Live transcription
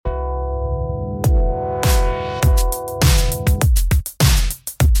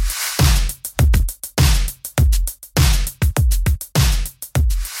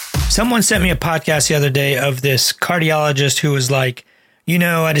Someone sent me a podcast the other day of this cardiologist who was like,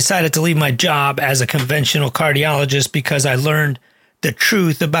 I decided to leave my job as a conventional cardiologist because I learned the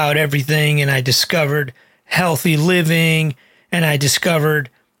truth about everything and I discovered healthy living and I discovered,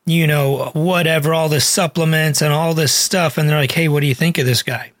 whatever, all the supplements and all this stuff. And they're like, hey, what do you think of this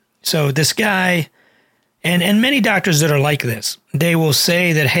guy? So this guy and many doctors that are like this, they will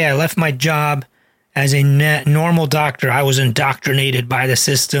say that, hey, I left my job as a normal doctor. I was indoctrinated by the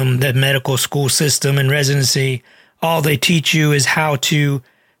system, the medical school system and residency. All they teach you is how to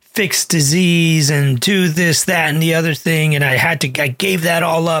fix disease and do this, that, and the other thing. And I gave that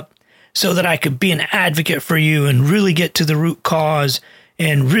all up so that I could be an advocate for you and really get to the root cause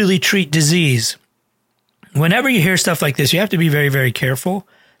and really treat disease. Whenever you hear stuff like this, you have to be very, very careful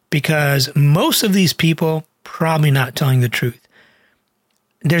because most of these people probably not telling the truth.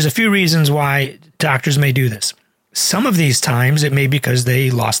 There's a few reasons why doctors may do this. Some of these times it may be because they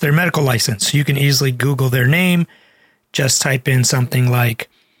lost their medical license. You can easily Google their name. Just type in something like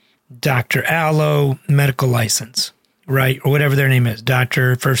Dr. Allo medical license, right? Or whatever their name is.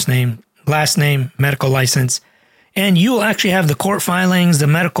 Doctor, first name, last name, medical license. And you'll actually have the court filings, the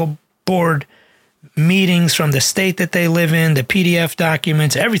medical board meetings from the state that they live in, the PDF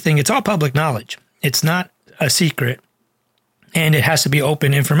documents, everything. It's all public knowledge. It's not a secret. And it has to be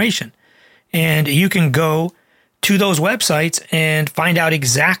open information. And you can go to those websites and find out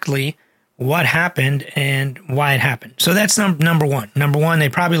exactly what happened and why it happened. So that's number one. Number one, they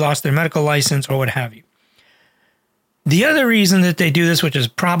probably lost their medical license or what have you. The other reason that they do this, which is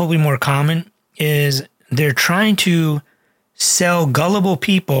probably more common, is they're trying to sell gullible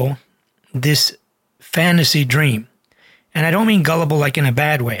people this fantasy dream. And I don't mean gullible like in a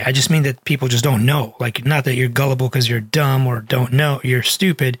bad way. I just mean that people just don't know. Like, not that you're gullible because you're dumb or don't know, you're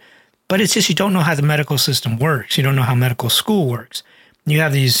stupid, but it's just you don't know how the medical system works. You don't know how medical school works. You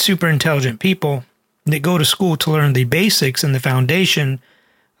have these super intelligent people that go to school to learn the basics and the foundation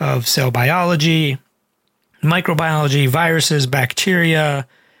of cell biology, microbiology, viruses, bacteria,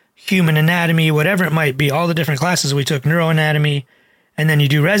 human anatomy, whatever it might be, all the different classes we took, neuroanatomy. And then you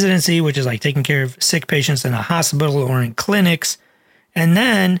do residency, which is like taking care of sick patients in a hospital or in clinics. And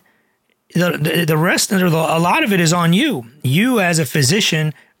then the rest, a lot of it is on you. You as a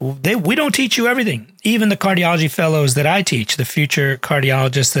physician, we don't teach you everything. Even the cardiology fellows that I teach, the future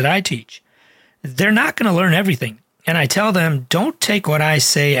cardiologists that I teach, they're not going to learn everything. And I tell them, don't take what I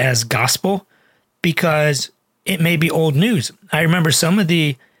say as gospel because it may be old news. I remember some of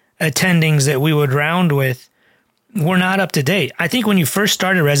the attendings that we would round with were not up to date. I think when you first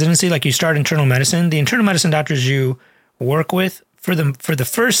started residency, like you start internal medicine, the internal medicine doctors you work with for the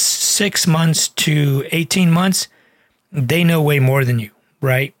first 6 months to 18 months, they know way more than you,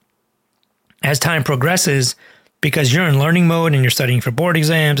 right? As time progresses, because you're in learning mode and you're studying for board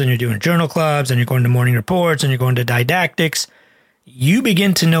exams and you're doing journal clubs and you're going to morning reports and you're going to didactics, you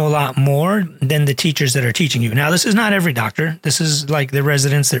begin to know a lot more than the teachers that are teaching you. Now, this is not every doctor. This is like the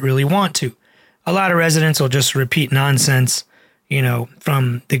residents that really want to. A lot of residents will just repeat nonsense,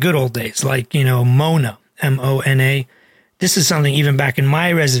 from the good old days, like, Mona, M-O-N-A. This is something even back in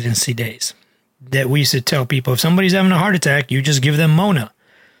my residency days that we used to tell people, if somebody's having a heart attack, you just give them Mona,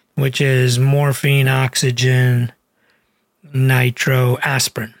 which is morphine, oxygen, nitro,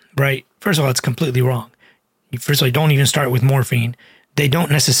 aspirin, right? First of all, it's completely wrong. First of all, don't even start with morphine. They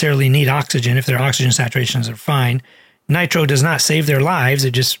don't necessarily need oxygen if their oxygen saturations are fine. Nitro does not save their lives.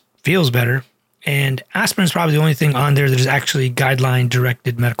 It just feels better. And aspirin is probably the only thing on there that is actually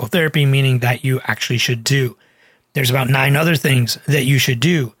guideline-directed medical therapy, meaning that you actually should do. There's about 9 other things that you should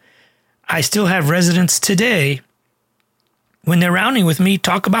do. I still have residents today, when they're rounding with me,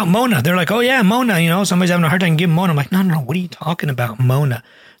 talk about Mona. They're like, oh, yeah, Mona, somebody's having a hard time, give them Mona. I'm like, no, what are you talking about, Mona?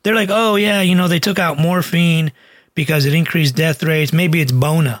 They're like, oh, yeah, they took out morphine because it increased death rates. Maybe it's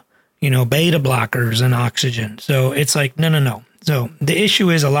Bona, beta blockers and oxygen. So it's like, no. So the issue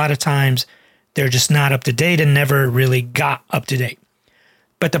is a lot of times they're just not up to date and never really got up to date.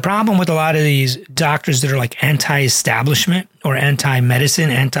 But the problem with a lot of these doctors that are like anti-establishment or anti-medicine,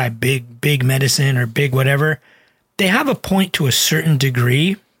 anti-big medicine or big whatever, they have a point to a certain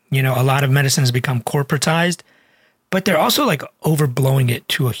degree. A lot of medicine has become corporatized, but they're also like overblowing it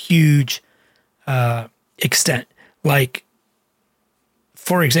to a huge extent. Like,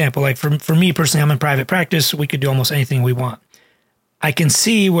 for example, like for me personally, I'm in private practice. We could do almost anything we want. I can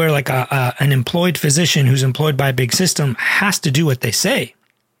see where like an employed physician who's employed by a big system has to do what they say.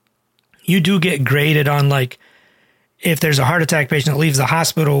 You do get graded on like, if there's a heart attack patient that leaves the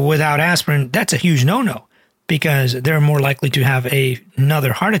hospital without aspirin, that's a huge no-no because they're more likely to have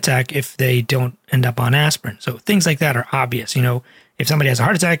another heart attack if they don't end up on aspirin. So things like that are obvious. if somebody has a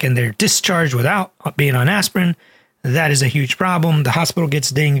heart attack and they're discharged without being on aspirin, that is a huge problem. The hospital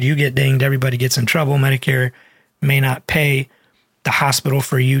gets dinged, you get dinged, everybody gets in trouble. Medicare may not pay the hospital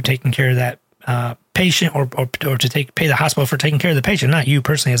for you taking care of that patient or to pay the hospital for taking care of the patient, not you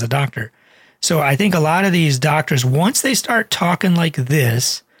personally as a doctor. So I think a lot of these doctors, once they start talking like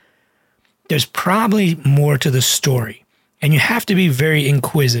this, there's probably more to the story. And you have to be very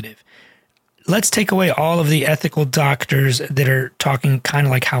inquisitive. Let's take away all of the ethical doctors that are talking kind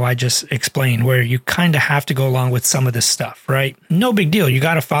of like how I just explained, where you kind of have to go along with some of this stuff, right? No big deal. You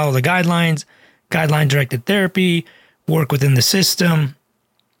got to follow the guidelines, guideline-directed therapy, work within the system.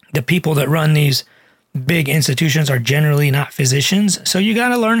 The people that run these big institutions are generally not physicians, so you got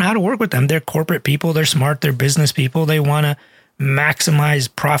to learn how to work with them. They're corporate people. They're smart. They're business people. They want to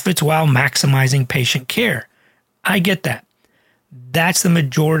maximize profits while maximizing patient care. I get that. That's the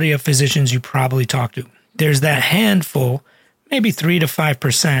majority of physicians you probably talk to. There's that handful, maybe 3 to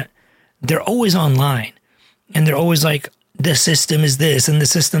 5%. They're always online, and they're always like, the system is this and the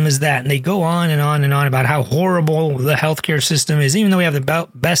system is that. And they go on and on and on about how horrible the healthcare system is. Even though we have the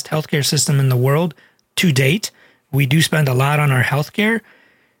best healthcare system in the world to date, we do spend a lot on our healthcare.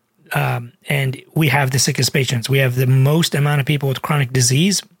 And we have the sickest patients. We have the most amount of people with chronic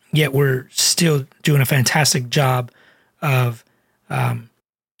disease, yet we're still doing a fantastic job of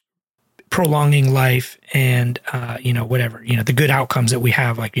prolonging life and, whatever, the good outcomes that we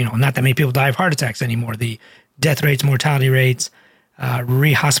have, like, not that many people die of heart attacks anymore. The death rates, mortality rates,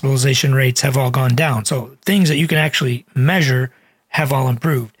 rehospitalization rates have all gone down. So things that you can actually measure have all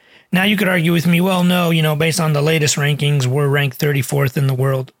improved. Now you could argue with me, well, no, based on the latest rankings, we're ranked 34th in the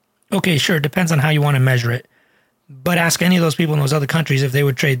world. Okay, sure. It depends on how you want to measure it. But ask any of those people in those other countries if they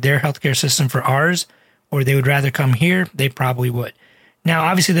would trade their healthcare system for ours, or they would rather come here, they probably would. Now,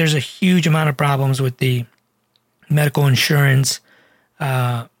 obviously, there's a huge amount of problems with the medical insurance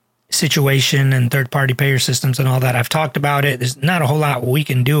situation and third-party payer systems and all that. I've talked about it. There's not a whole lot we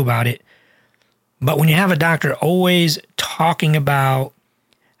can do about it. But when you have a doctor always talking about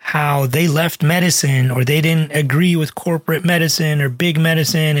how they left medicine or they didn't agree with corporate medicine or big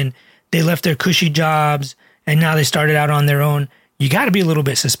medicine and they left their cushy jobs and now they started out on their own, you got to be a little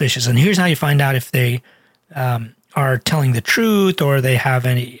bit suspicious. And here's how you find out if they are telling the truth or they have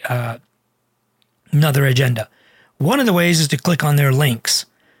any another agenda. One of the ways is to click on their links.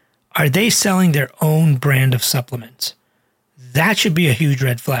 Are they selling their own brand of supplements? That should be a huge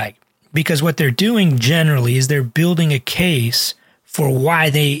red flag, because what they're doing generally is they're building a case for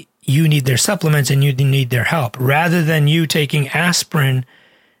why you need their supplements and you need their help, rather than you taking aspirin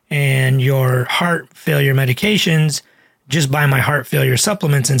and your heart failure medications. Just buy my heart failure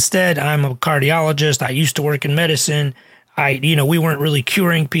supplements. Instead, I'm a cardiologist. I used to work in medicine. We weren't really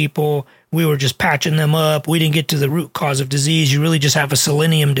curing people. We were just patching them up. We didn't get to the root cause of disease. You really just have a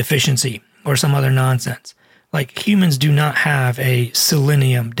selenium deficiency or some other nonsense. Like, humans do not have a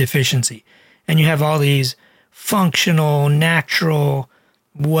selenium deficiency. And you have all these functional, natural,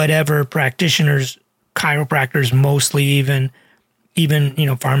 whatever practitioners, chiropractors mostly even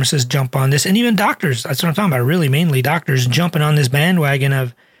pharmacists jump on this, and even doctors. That's what I'm talking about. Really, mainly doctors jumping on this bandwagon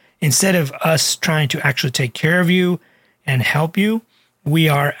of, instead of us trying to actually take care of you and help you, we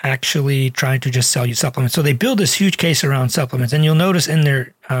are actually trying to just sell you supplements. So they build this huge case around supplements, and you'll notice in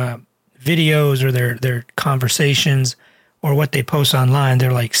their videos or their conversations or what they post online,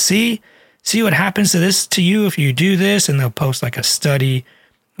 they're like, see what happens to you if you do this, and they'll post like a study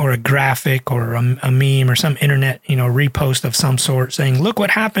or a graphic or a meme or some internet, repost of some sort saying, look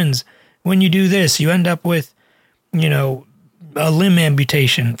what happens when you do this. You end up with, a limb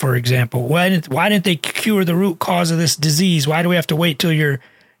amputation, for example. Why didn't they cure the root cause of this disease? Why do we have to wait till you're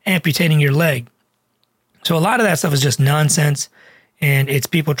amputating your leg? So a lot of that stuff is just nonsense, and it's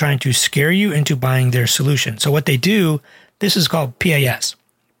people trying to scare you into buying their solution. So what they do, this is called PAS,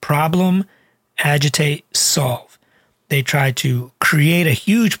 problem, agitate, solve. They try to create a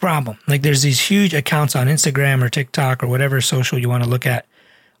huge problem. Like, there's these huge accounts on Instagram or TikTok or whatever social you want to look at.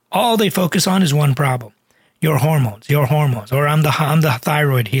 All they focus on is one problem. Your hormones, or I'm the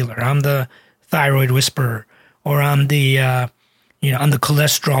thyroid healer, I'm the thyroid whisperer, or I'm the I'm the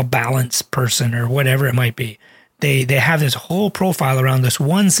cholesterol balance person, or whatever it might be. They have this whole profile around this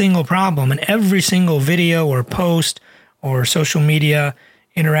one single problem, and every single video or post or social media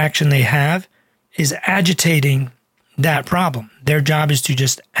interaction they have is agitating that problem. Their job is to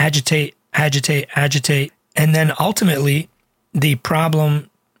just agitate, and then ultimately the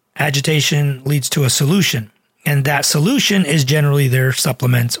problem agitation leads to a solution. And that solution is generally their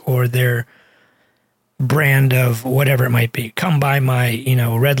supplements or their, brand of whatever it might be. Come buy my,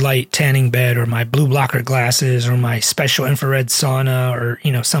 red light tanning bed or my blue blocker glasses or my special infrared sauna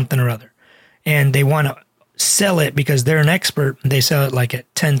or, something or other. And they want to sell it because they're an expert. They sell it like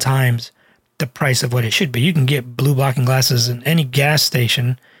at 10 times the price of what it should be. You can get blue blocking glasses in any gas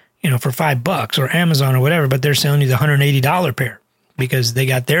station, for $5 or Amazon or whatever, but they're selling you the $180 pair because they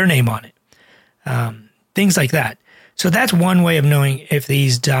got their name on it. Things like that. So that's one way of knowing if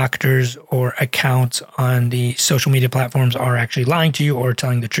these doctors or accounts on the social media platforms are actually lying to you or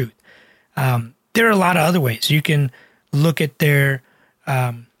telling the truth. There are a lot of other ways. You can look at their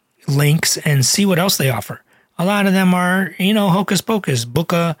links and see what else they offer. A lot of them are, hocus pocus,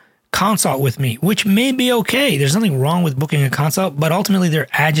 book a consult with me, which may be okay. There's nothing wrong with booking a consult, but ultimately they're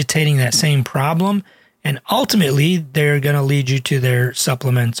agitating that same problem. And ultimately they're going to lead you to their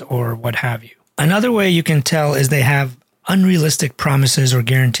supplements or what have you. Another way you can tell is they have unrealistic promises or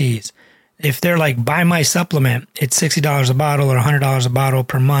guarantees. If they're like, buy my supplement, it's $60 a bottle or $100 a bottle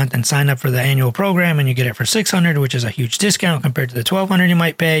per month and sign up for the annual program and you get it for $600, which is a huge discount compared to the $1,200 you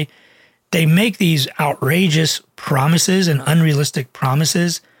might pay. They make these outrageous promises and unrealistic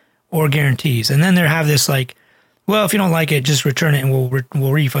promises or guarantees. And then they have this like, well, if you don't like it, just return it and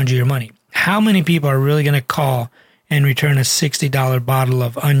we'll refund you your money. How many people are really going to call and return a $60 bottle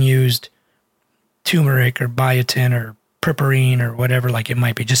of unused turmeric or biotin or purpurine or whatever, like it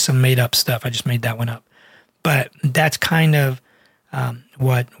might be just some made up stuff. I just made that one up. But that's kind of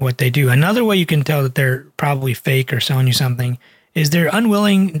what they do. Another way you can tell that they're probably fake or selling you something is they're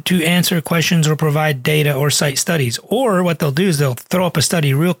unwilling to answer questions or provide data or cite studies. Or what they'll do is they'll throw up a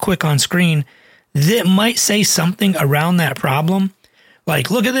study real quick on screen that might say something around that problem.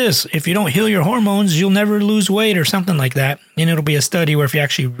 Like, look at this. If you don't heal your hormones, you'll never lose weight or something like that. And it'll be a study where if you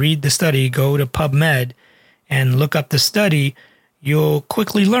actually read the study, go to PubMed and look up the study, you'll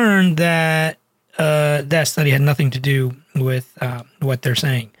quickly learn that that study had nothing to do with what they're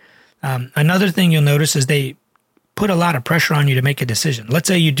saying. Another thing you'll notice is they put a lot of pressure on you to make a decision. Let's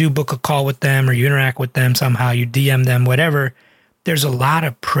say you do book a call with them or you interact with them somehow, you DM them, whatever. There's a lot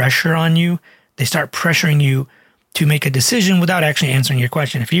of pressure on you. They start pressuring you to make a decision without actually answering your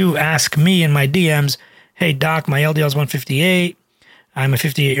question. If you ask me in my DMs, hey, doc, my LDL is 158. I'm a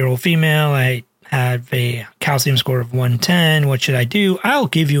 58-year-old female. I have a calcium score of 110. What should I do? I'll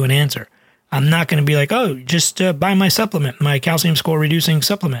give you an answer. I'm not going to be like, oh, just buy my supplement, my calcium score reducing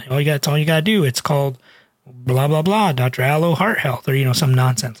supplement. That's all you got to do. It's called blah, blah, blah, Dr. Allo Heart Health or, some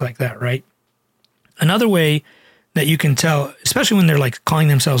nonsense like that, right? Another way that you can tell, especially when they're like calling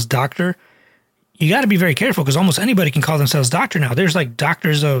themselves doctor, you got to be very careful because almost anybody can call themselves doctor now. There's like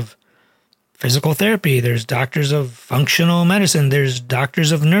doctors of physical therapy. There's doctors of functional medicine. There's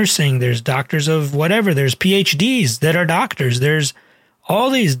doctors of nursing. There's doctors of whatever. There's PhDs that are doctors. There's all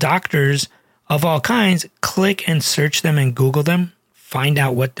these doctors of all kinds. Click and search them and Google them. Find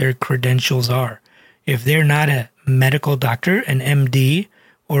out what their credentials are. If they're not a medical doctor, an MD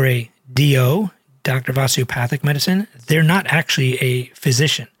or a DO, Doctor of Osteopathic Medicine, they're not actually a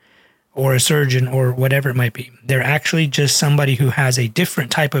physician or a surgeon or whatever it might be. They're actually just somebody who has a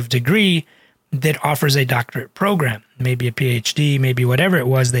different type of degree that offers a doctorate program, maybe a PhD, maybe whatever it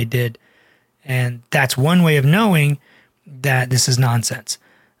was they did. And that's one way of knowing that this is nonsense.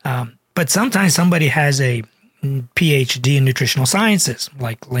 But sometimes somebody has a PhD in nutritional sciences,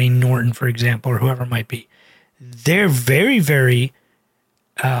 like Lane Norton, for example, or whoever it might be. They're very, very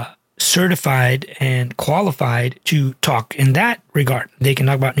certified and qualified to talk in that regard. They can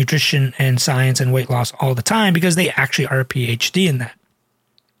talk about nutrition and science and weight loss all the time because they actually are a PhD in that.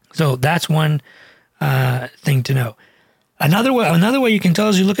 So that's one thing to know. Another way you can tell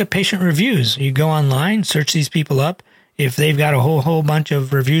is you look at patient reviews. You go online, search these people up. If they've got a whole bunch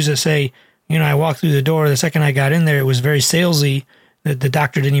of reviews that say, I walked through the door, the second I got in there, it was very salesy. The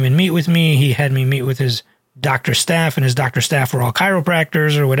doctor didn't even meet with me. He had me meet with his doctor staff, and his doctor staff were all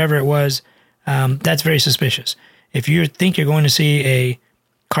chiropractors or whatever it was. That's very suspicious. If you think you're going to see a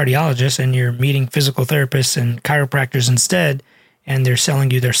cardiologist and you're meeting physical therapists and chiropractors instead, and they're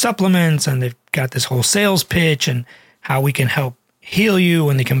selling you their supplements and they've got this whole sales pitch and how we can help heal you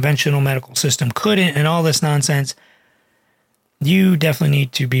when the conventional medical system couldn't and all this nonsense, you definitely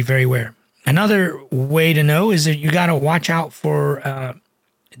need to be very aware. Another way to know is that you got to watch out for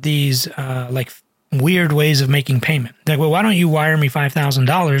these like weird ways of making payment. Like, well, why don't you wire me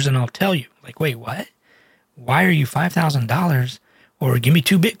 $5,000 and I'll tell you? Like, wait, what? Wire you $5,000 or give me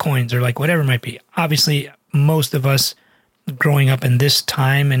 2 Bitcoins or like whatever it might be. Obviously, most of us growing up in this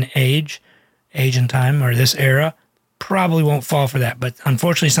time and age and time or this era probably won't fall for that. But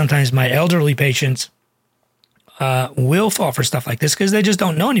unfortunately, sometimes my elderly patients will fall for stuff like this because they just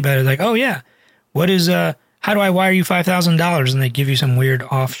don't know any better. Like, oh yeah, how do I wire you $5,000? And they give you some weird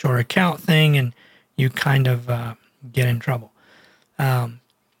offshore account thing, and you kind of get in trouble.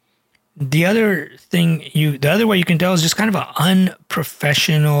 The other way you can tell is just kind of an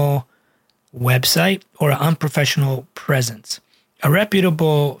unprofessional website or an unprofessional presence. A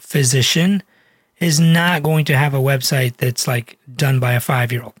reputable physician is not going to have a website that's like done by a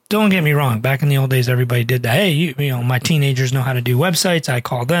 5-year-old. Don't get me wrong. Back in the old days, everybody did that. Hey, my teenagers know how to do websites. I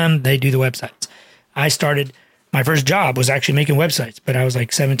call them, they do the websites. My first job was actually making websites, but I was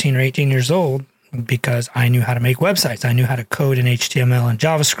like 17 or 18 years old because I knew how to make websites. I knew how to code in HTML and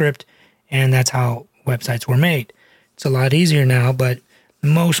JavaScript, and that's how websites were made. It's a lot easier now, but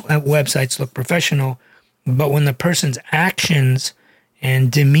most websites look professional. But when the person's actions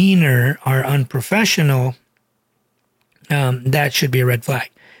and demeanor are unprofessional, that should be a red flag.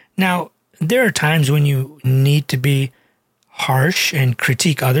 Now, there are times when you need to be harsh and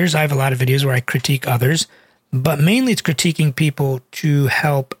critique others. I have a lot of videos where I critique others, but mainly it's critiquing people to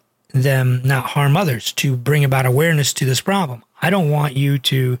help them not harm others, to bring about awareness to this problem. I don't want you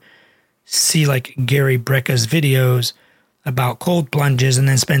to see like Gary Brecka's videos about cold plunges and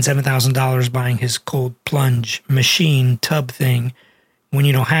then spend $7,000 buying his cold plunge machine tub thing when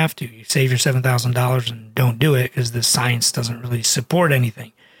you don't have to. You save your $7,000 and don't do it because the science doesn't really support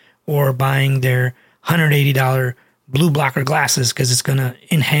anything. Or buying their $180 blue blocker glasses because it's going to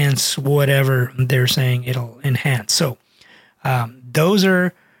enhance whatever they're saying it'll enhance. So those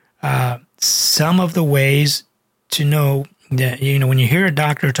are some of the ways to know that, when you hear a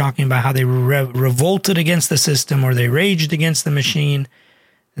doctor talking about how they revolted against the system or they raged against the machine,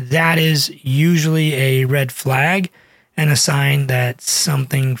 that is usually a red flag and a sign that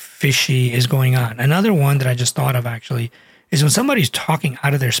something fishy is going on. Another one that I just thought of actually is when somebody's talking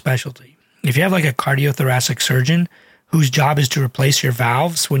out of their specialty. If you have like a cardiothoracic surgeon whose job is to replace your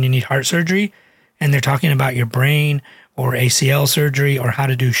valves when you need heart surgery, and they're talking about your brain or ACL surgery or how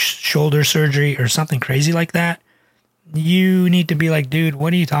to do shoulder surgery or something crazy like that, you need to be like, dude,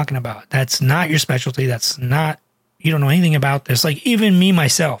 what are you talking about? That's not your specialty. You don't know anything about this. Like even me,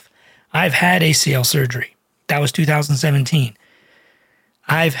 myself, I've had ACL surgery. That was 2017.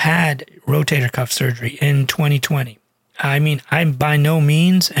 I've had rotator cuff surgery in 2020. I mean, I'm by no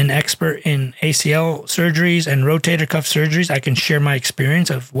means an expert in ACL surgeries and rotator cuff surgeries. I can share my experience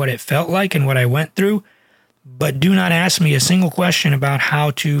of what it felt like and what I went through, but do not ask me a single question about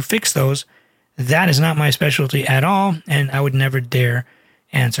how to fix those. That is not my specialty at all, and I would never dare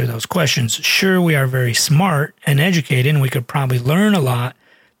answer those questions. Sure, we are very smart and educated, and we could probably learn a lot,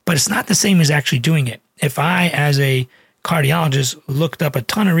 but it's not the same as actually doing it. If I, as a cardiologist, looked up a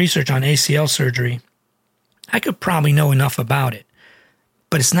ton of research on ACL surgery, I could probably know enough about it.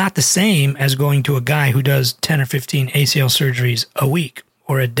 But it's not the same as going to a guy who does 10 or 15 ACL surgeries a week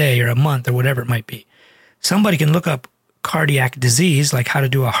or a day or a month or whatever it might be. Somebody can look up cardiac disease, like how to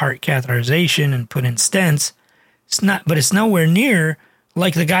do a heart catheterization and put in stents. It's nowhere near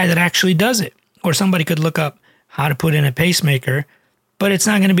like the guy that actually does it. Or somebody could look up how to put in a pacemaker, but it's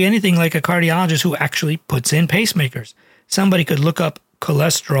not going to be anything like a cardiologist who actually puts in pacemakers. Somebody could look up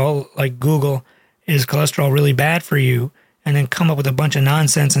cholesterol, like Google, is cholesterol really bad for you? And then come up with a bunch of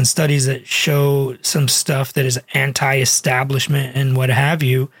nonsense and studies that show some stuff that is anti-establishment and what have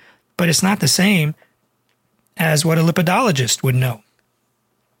you. But it's not the same as what a lipidologist would know.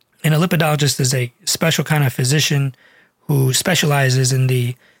 And a lipidologist is a special kind of physician who specializes in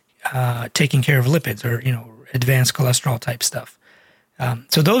the taking care of lipids or, advanced cholesterol type stuff.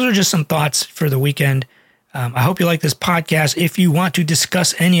 So those are just some thoughts for the weekend. I hope you like this podcast. If you want to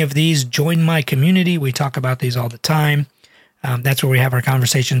discuss any of these, join my community. We talk about these all the time. That's where we have our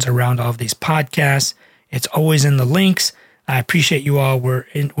conversations around all of these podcasts. It's always in the links. I appreciate you all. We're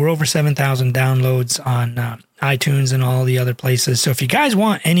over 7,000 downloads on iTunes and all the other places. So if you guys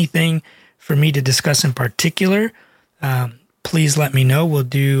want anything for me to discuss in particular, please let me know.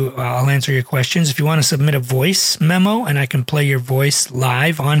 I'll answer your questions. If you want to submit a voice memo and I can play your voice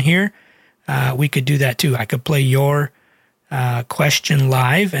live on here, we could do that too. I could play your question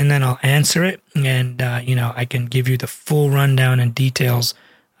live and then I'll answer it. And, I can give you the full rundown and details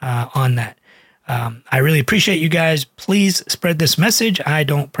on that. I really appreciate you guys. Please spread this message. I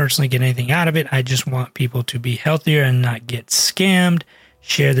don't personally get anything out of it. I just want people to be healthier and not get scammed.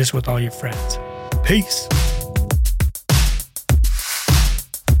 Share this with all your friends. Peace.